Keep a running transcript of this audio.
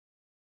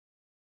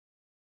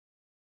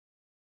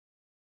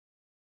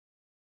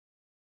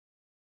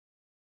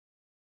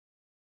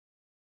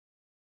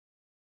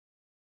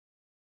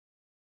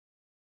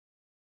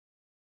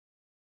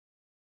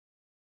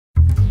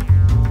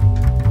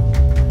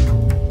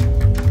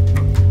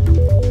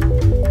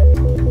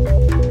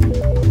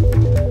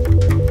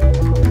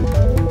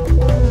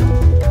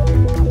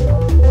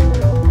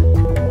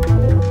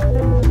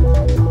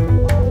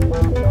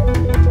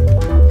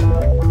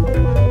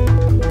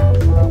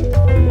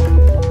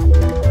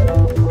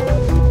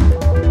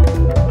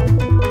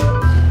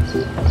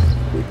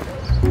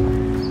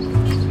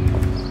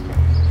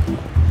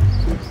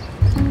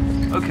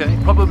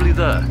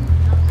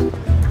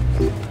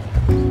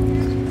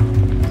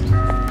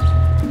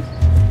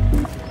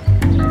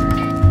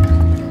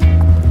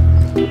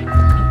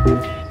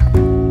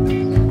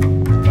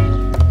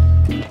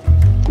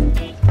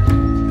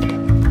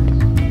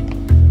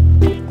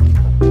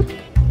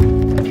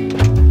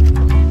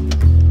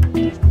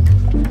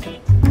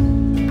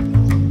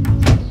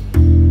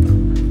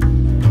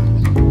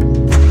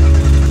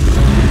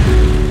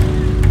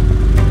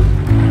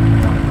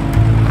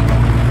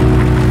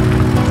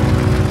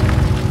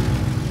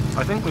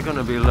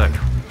a look,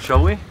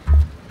 shall we? Do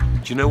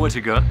you know where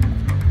to go?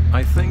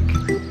 I think...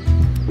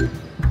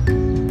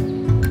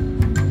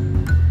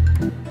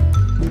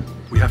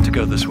 we have to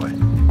go this way.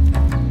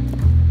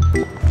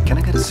 Can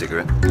I get a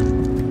cigarette?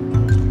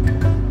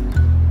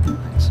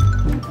 Thanks.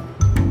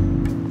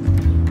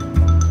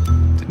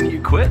 Didn't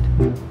you quit?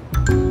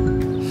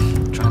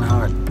 Trying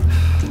hard.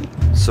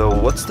 So,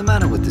 what's the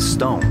matter with this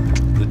stone?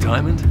 The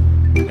diamond?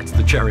 It's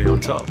the cherry on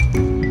top.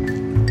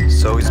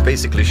 So he's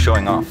basically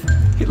showing off.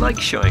 He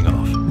likes showing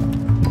off.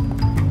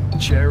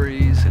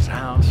 Cherries, his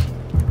house.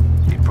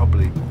 He'd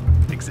probably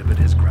exhibit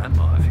his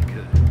grandma if he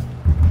could.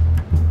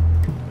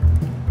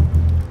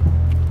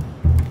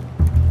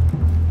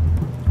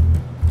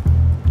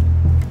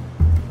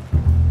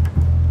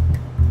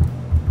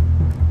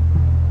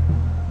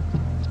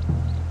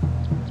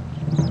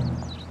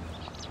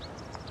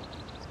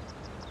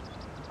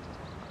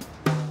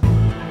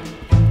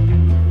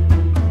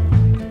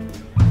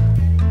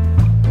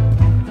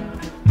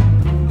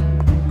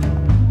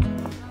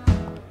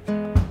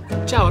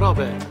 Ciao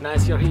Robert,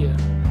 nice you're here.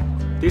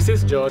 This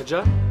is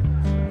Georgia.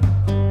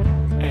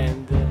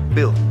 And...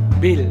 Bill.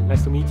 Bill,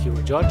 nice to meet you.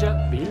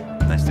 Georgia, Bill.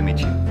 Nice to meet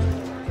you.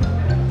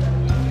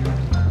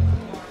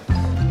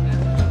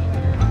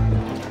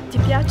 Ti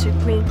piace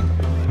qui?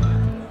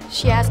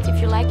 She asked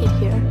if you like it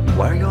here.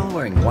 Why are you all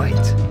wearing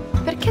white?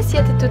 Perché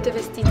siete tutte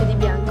vestite di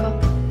bianco?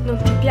 Non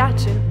ti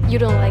piace? You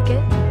don't like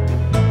it?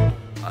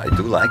 I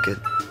do like it.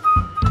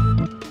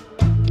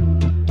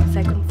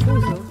 Sei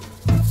confuso?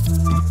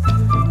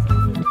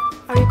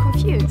 Are you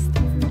confused?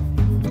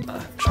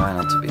 Try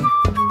not to be.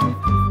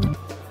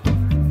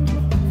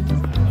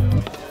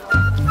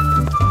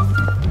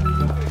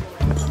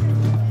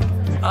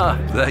 Ah,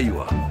 there you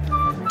are.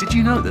 Did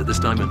you know that this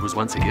diamond was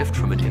once a gift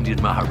from an Indian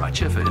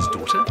Maharaja for his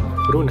daughter?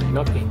 Brunei,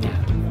 not India.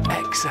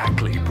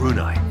 Exactly,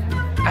 Brunei.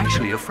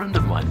 Actually, a friend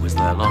of mine was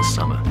there last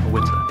summer, or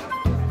winter.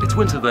 It's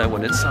winter there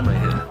when it's summer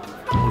here,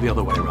 or the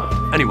other way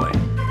around. Anyway,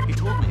 he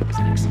told me it was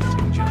an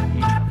exciting journey. He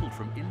traveled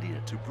from India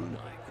to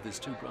Brunei with his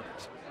two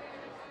brothers.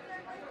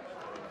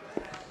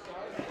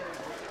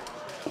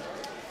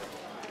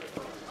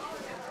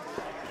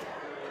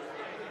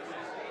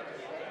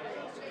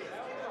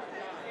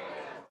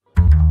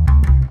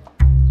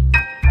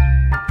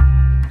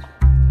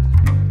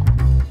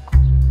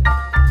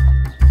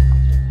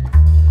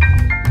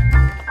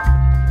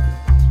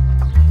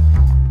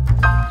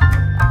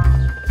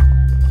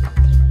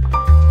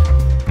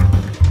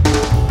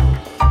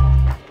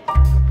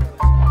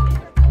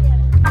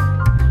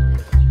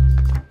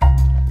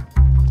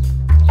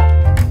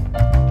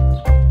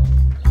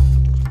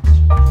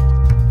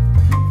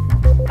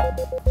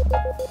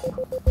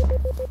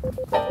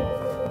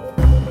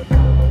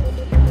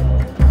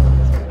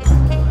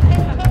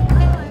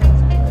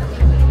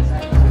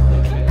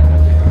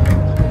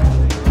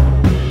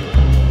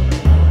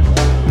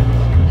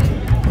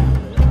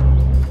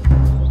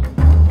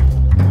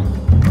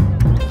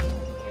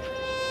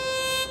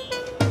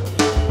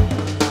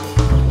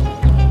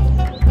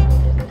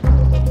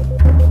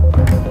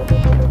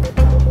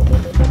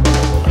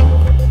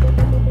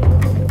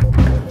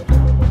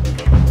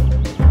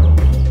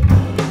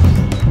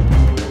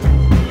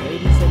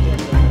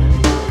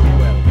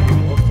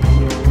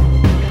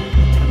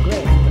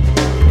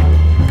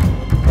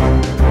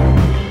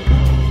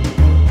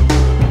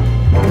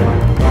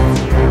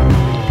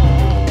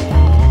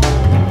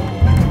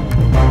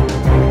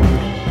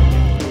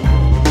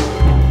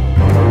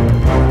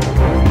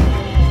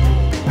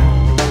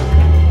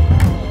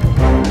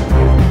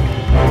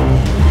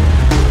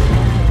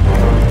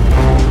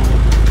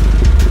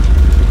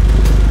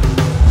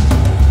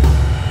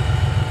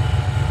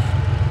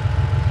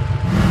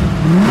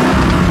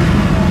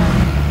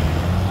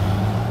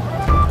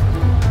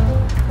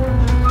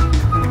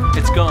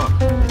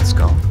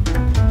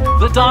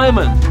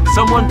 Diamond!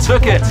 Someone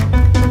took it!